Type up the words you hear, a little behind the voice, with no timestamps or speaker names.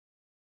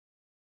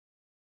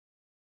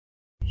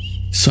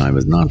So I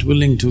was not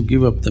willing to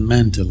give up the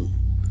mantle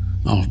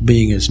of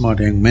being a smart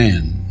young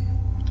man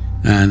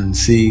and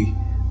see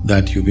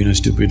that you've been a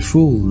stupid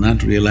fool,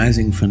 not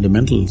realizing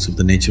fundamentals of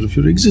the nature of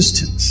your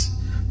existence.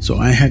 So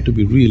I had to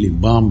be really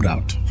bombed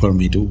out for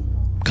me to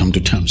come to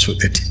terms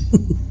with it.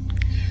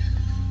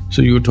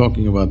 So you were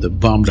talking about the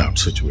bombed out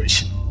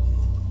situation.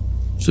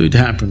 So it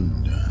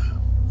happened,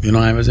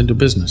 I was into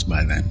business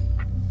by then,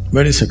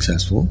 very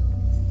successful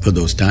for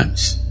those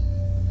times.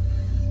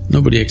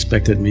 Nobody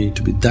expected me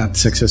to be that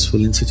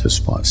successful in such a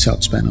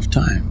short span of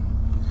time.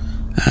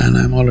 And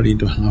I'm already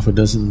into half a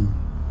dozen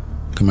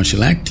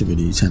commercial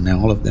activities and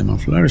all of them are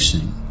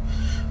flourishing.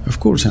 Of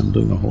course, I'm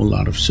doing a whole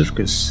lot of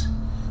circus.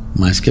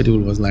 My schedule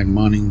was like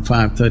morning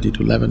 5:30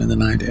 to 11 in the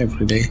night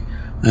every day.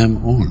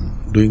 I'm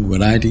on, doing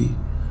variety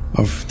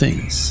of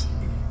things.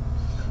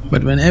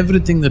 But when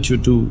everything that you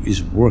do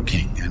is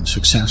working and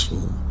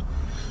successful,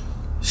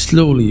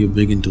 slowly you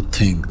begin to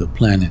think the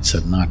planets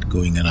are not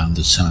going around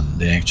the sun,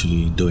 they're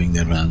actually doing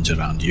their rounds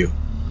around you.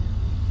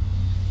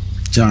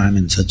 So I'm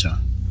in such a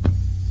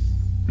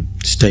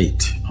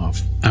state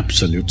of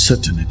absolute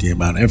certainty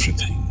about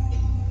everything.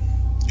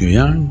 You're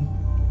young,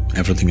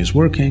 everything is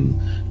working,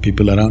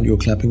 people around you are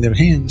clapping their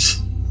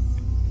hands.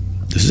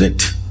 This is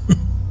it.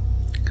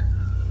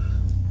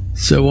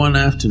 So one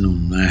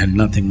afternoon, I had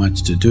nothing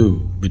much to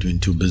do between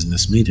two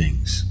business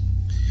meetings,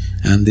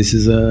 and this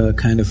is a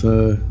kind of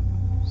a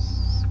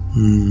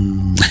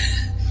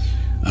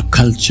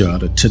culture,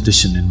 a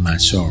tradition in my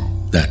soul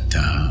that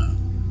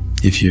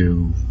if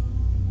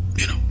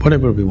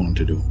whatever we want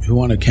to do, if you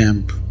want to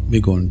camp,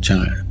 we go and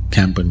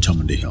camp on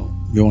Chamandi Hill.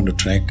 You want to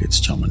trek, it's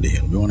Chamandi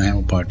Hill. You want to have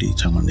a party,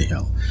 it's Chamandi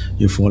Hill.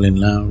 You fall in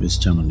love, it's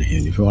Chamandi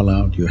Hill. If you fall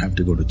out, you have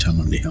to go to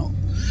Chamandi Hill.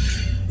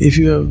 If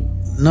you have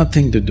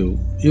nothing to do,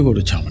 you go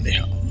to Chamandi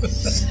Hill.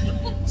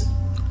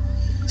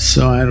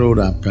 So I rode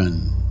up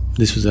and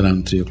this was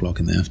around 3 o'clock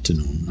in the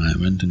afternoon. I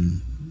went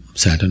and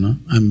sat on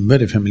I'm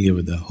very familiar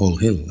with the whole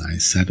hill. I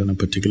sat on a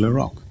particular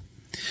rock.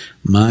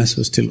 My eyes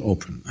were still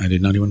open. I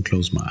did not even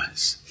close my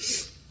eyes.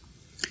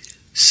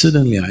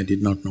 Suddenly I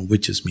did not know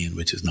which is me and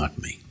which is not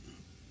me.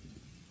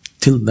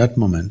 Till that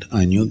moment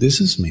I knew this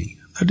is me,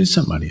 that is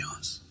somebody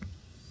else.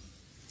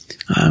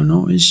 I have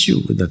no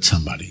issue with that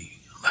somebody,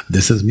 but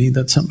this is me,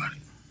 that's somebody.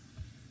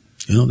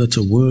 That's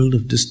a world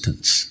of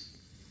distance.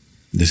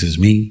 This is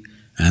me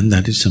and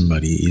that is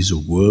somebody is a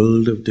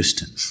world of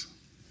distance.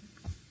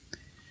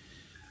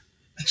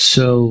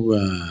 So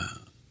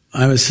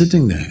I was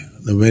sitting there,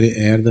 the very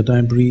air that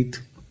I breathe,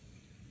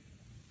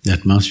 the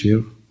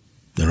atmosphere,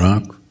 the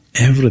rock,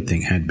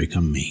 everything had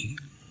become me.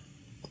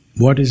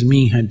 What is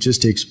me had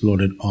just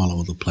exploded all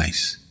over the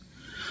place.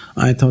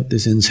 I thought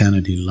this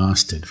insanity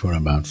lasted for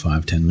about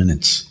 5–10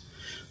 minutes,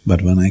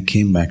 but when I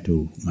came back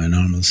to my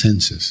normal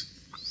senses,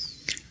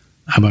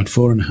 about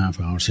 4.5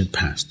 hours had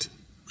passed.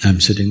 I'm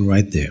sitting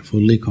right there,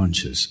 fully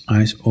conscious,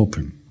 eyes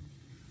open.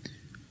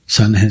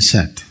 Sun has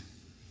set.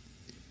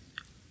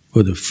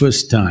 For the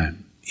first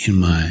time in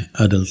my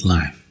adult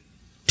life,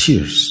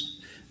 tears.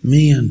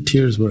 Me and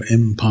tears were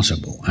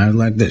impossible. I was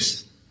like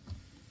this.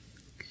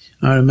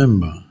 I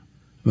remember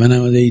when I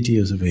was 8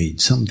 years of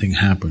age, something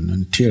happened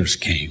and tears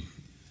came.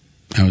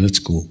 I was at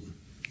school.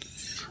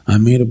 I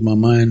made up my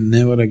mind,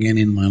 never again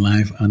in my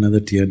life another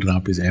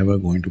teardrop is ever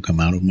going to come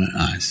out of my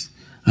eyes.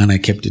 And I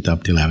kept it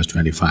up till I was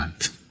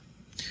 25.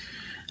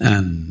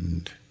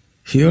 And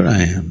here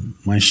I am,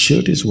 my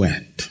shirt is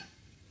wet.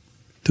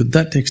 To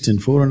that extent,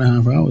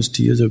 4.5 hours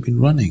tears have been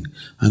running,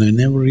 and I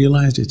never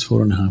realized it's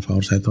 4.5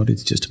 hours, I thought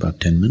it's just about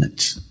 10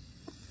 minutes.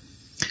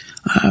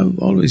 I've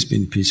always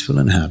been peaceful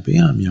and happy,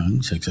 I'm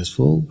young,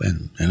 successful,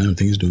 and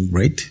everything is doing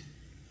great.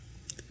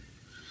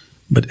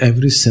 But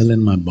every cell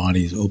in my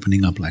body is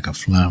opening up like a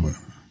flower,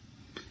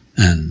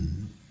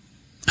 and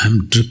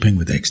I'm dripping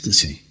with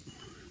ecstasy.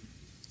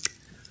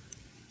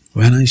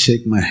 When I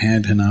shake my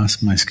head and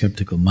ask my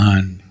skeptical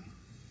mind,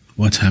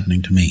 what's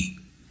happening to me?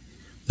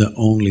 The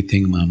only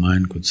thing my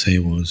mind could say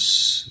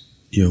was,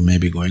 you may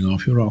be going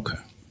off your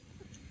rocker.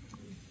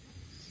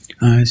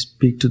 I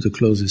speak to the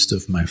closest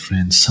of my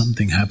friends,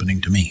 something happening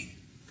to me.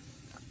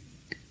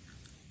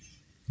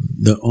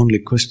 The only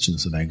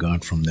questions that I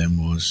got from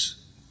them was,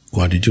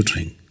 what did you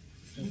drink?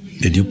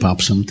 Did you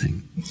pop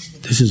something?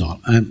 This is all.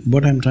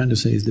 What I'm trying to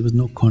say is there was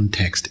no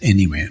context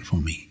anywhere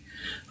for me.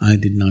 I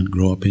did not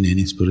grow up in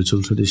any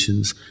spiritual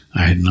traditions,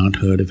 I had not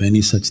heard of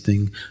any such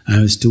thing, I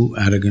was too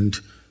arrogant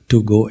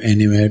to go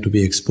anywhere, to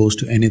be exposed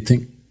to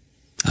anything.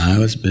 I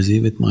was busy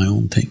with my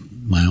own thing,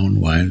 my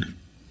own wild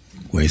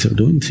ways of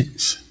doing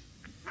things.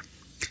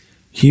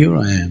 Here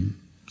I am,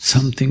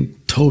 something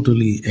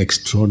totally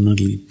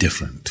extraordinarily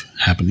different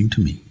happening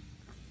to me.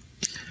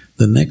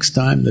 The next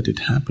time that it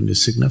happened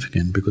is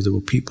significant because there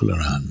were people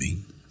around me.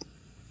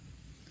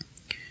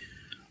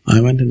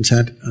 I went and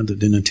sat at the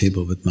dinner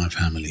table with my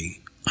family.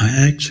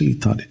 I actually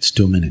thought it's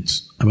 2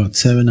 minutes. About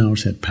 7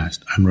 hours had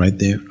passed. I'm right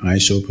there,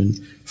 eyes open,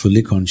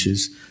 fully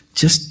conscious.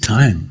 Just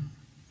time.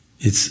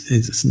 It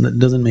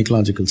doesn't make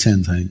logical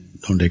sense. I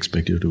don't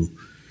expect you to,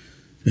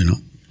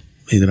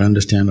 either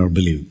understand or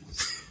believe.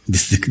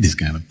 These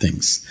kind of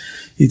things.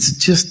 It's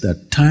just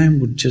that time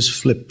would just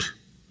flip.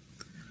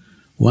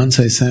 Once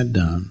I sat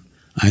down,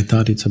 I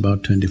thought it's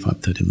about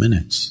 25–30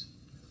 minutes.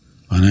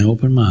 When I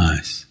opened my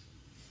eyes,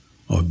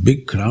 a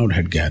big crowd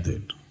had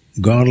gathered,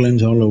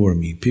 garlands all over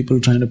me,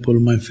 people trying to pull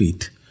my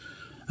feet,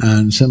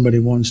 and somebody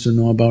wants to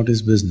know about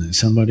his business,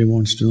 somebody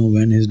wants to know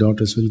when his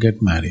daughters will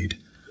get married.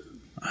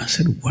 I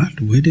said,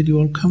 "What? Where did you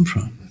all come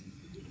from?"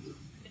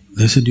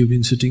 They said, "You've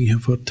been sitting here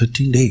for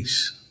 13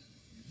 days.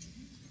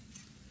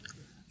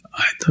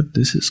 I thought,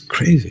 this is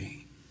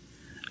crazy.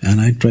 And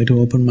I tried to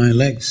open my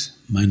legs,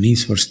 my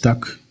knees were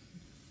stuck.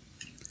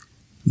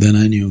 Then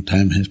I knew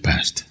time has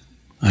passed.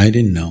 I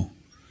didn't know,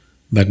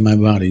 but my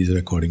body is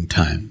recording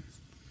time.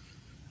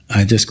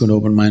 I just couldn't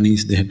open my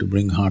knees, they had to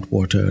bring hot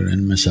water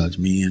and massage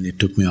me, and it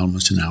took me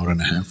almost an hour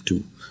and a half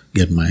to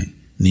get my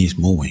knees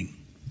moving.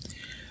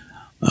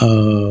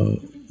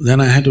 Then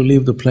I had to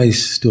leave the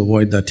place to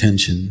avoid the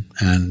tension,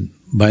 and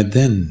by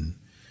then,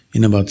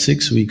 in about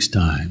 6 weeks'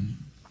 time,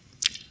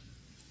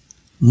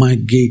 my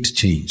gait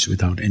changed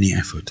without any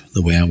effort,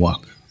 the way I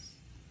walk.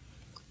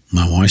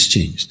 My voice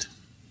changed.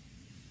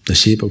 The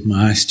shape of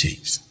my eyes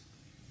changed.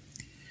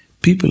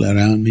 People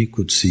around me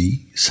could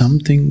see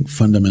something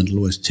fundamental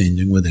was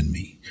changing within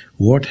me.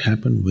 What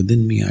happened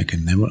within me I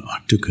can never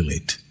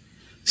articulate.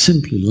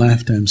 Simply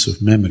lifetimes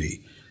of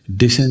memory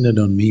descended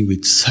on me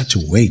with such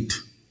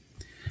weight,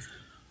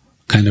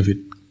 kind of it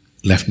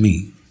left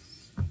me,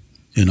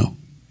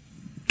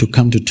 to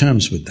come to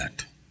terms with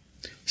that.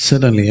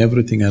 Suddenly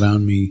everything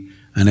around me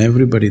and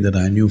everybody that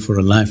I knew for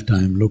a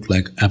lifetime looked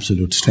like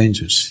absolute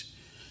strangers.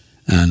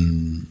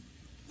 And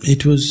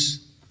it is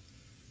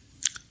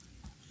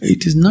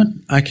not…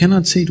 I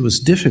cannot say it was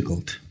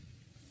difficult.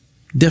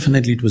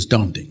 Definitely it was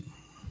daunting.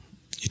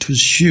 It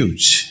was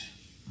huge.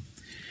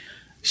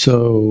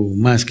 So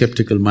my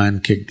skeptical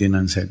mind kicked in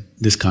and said,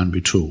 this can't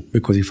be true,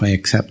 because if I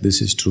accept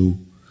this is true,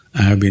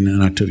 I have been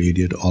an utter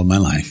idiot all my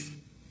life.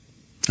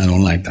 I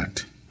don't like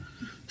that.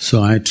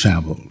 So I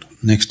traveled.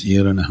 Next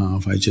year and a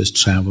half I just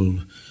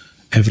traveled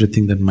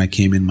everything that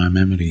came in my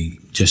memory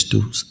just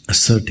to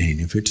ascertain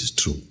if it is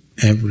true.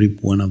 Every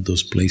one of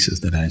those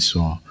places that I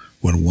saw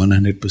were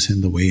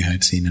 100% the way I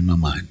had seen in my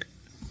mind.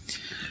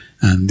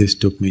 And this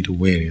took me to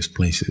various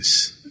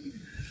places.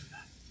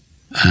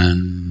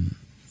 And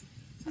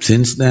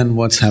since then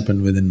what's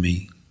happened within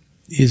me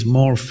is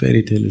more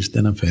fairy tale-ish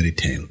than a fairy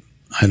tale.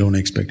 I don't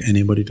expect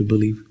anybody to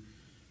believe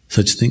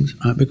such things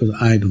because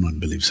I do not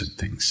believe such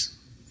things.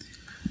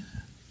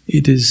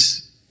 It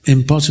is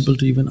impossible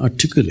to even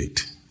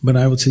articulate. But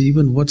I would say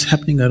even what's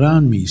happening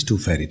around me is too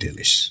fairy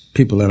tale-ish.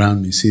 People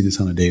around me see this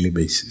on a daily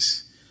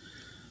basis.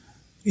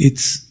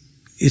 It's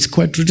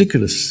quite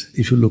ridiculous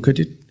if you look at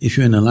it. If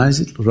you analyze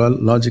it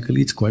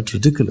logically, it's quite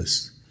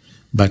ridiculous.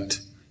 But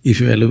if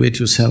you elevate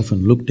yourself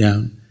and look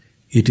down,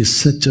 it is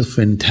such a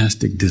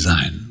fantastic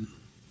design.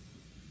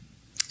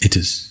 It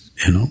is,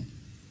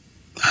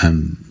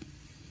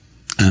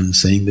 I'm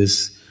saying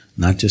this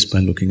not just by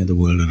looking at the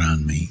world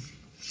around me.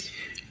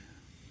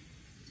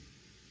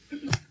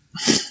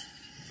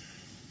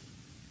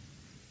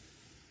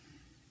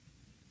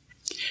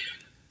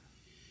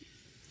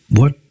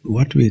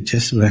 What we're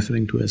just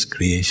referring to as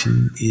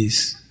creation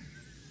is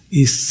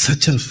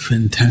such a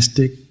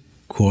fantastic,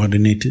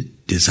 coordinated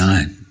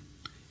design.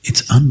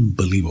 It's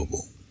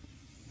unbelievable.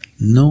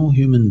 No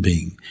human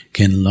being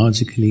can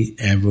logically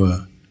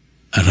ever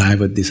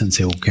arrive at this and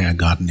say, okay, I've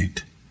gotten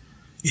it.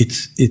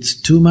 It's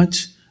too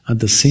much. At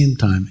the same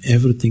time,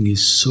 everything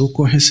is so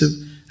cohesive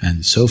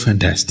and so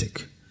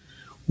fantastic.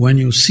 When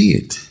you see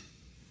it,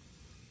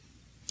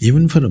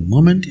 even for a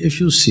moment if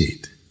you see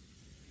it,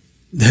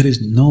 there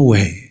is no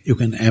way you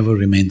can ever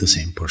remain the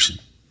same person.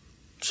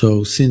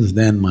 So since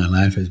then my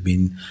life has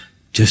been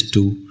just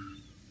to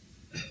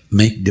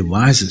make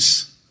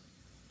devices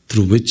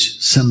through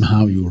which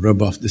somehow you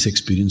rub off this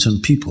experience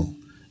on people,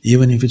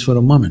 even if it's for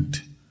a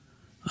moment.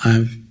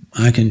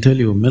 I can tell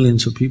you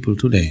millions of people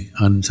today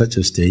are in such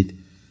a state,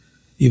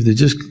 if they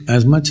just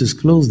as much as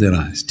close their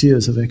eyes,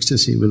 tears of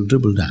ecstasy will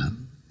dribble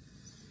down.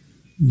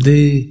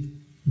 They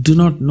do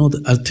not know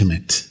the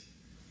ultimate,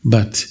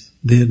 but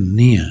they're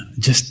near.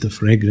 Just the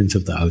fragrance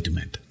of the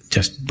ultimate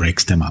just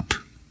breaks them up,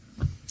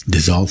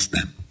 dissolves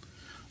them.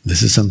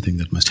 This is something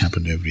that must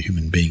happen to every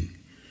human being.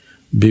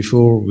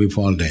 Before we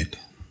fall dead,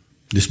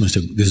 this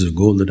is a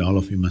goal that all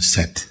of you must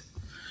set.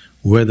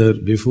 Whether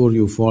before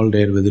you fall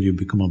dead, whether you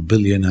become a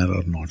billionaire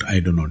or not,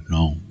 I do not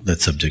know.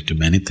 That's subject to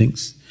many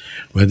things.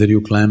 Whether you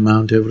climb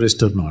Mount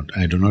Everest or not,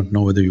 I do not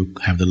know whether you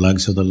have the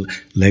legs or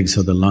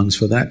the lungs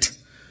for that.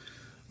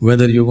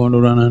 Whether you're going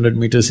to run 100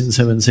 meters in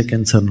 7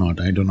 seconds or not,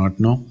 I do not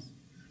know.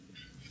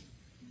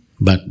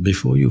 But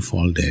before you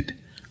fall dead,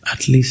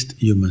 at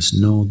least you must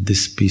know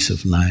this piece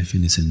of life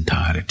in its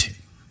entirety.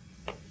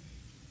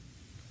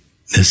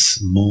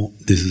 This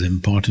is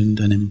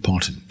important and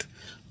important,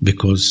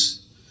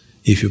 because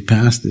if you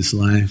pass this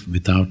life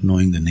without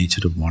knowing the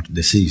nature of what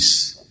this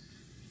is,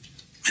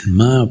 in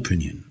my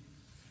opinion,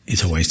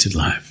 it's a wasted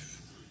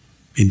life.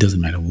 It doesn't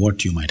matter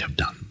what you might have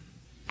done,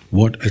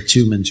 what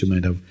achievements you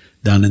might have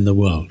done in the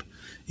world.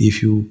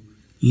 If you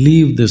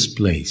leave this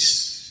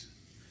place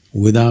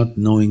without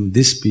knowing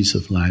this piece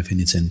of life in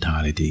its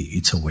entirety,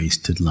 it's a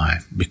wasted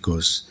life,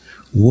 because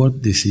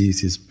what this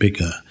is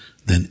bigger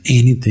than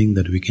anything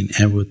that we can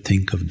ever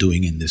think of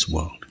doing in this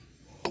world.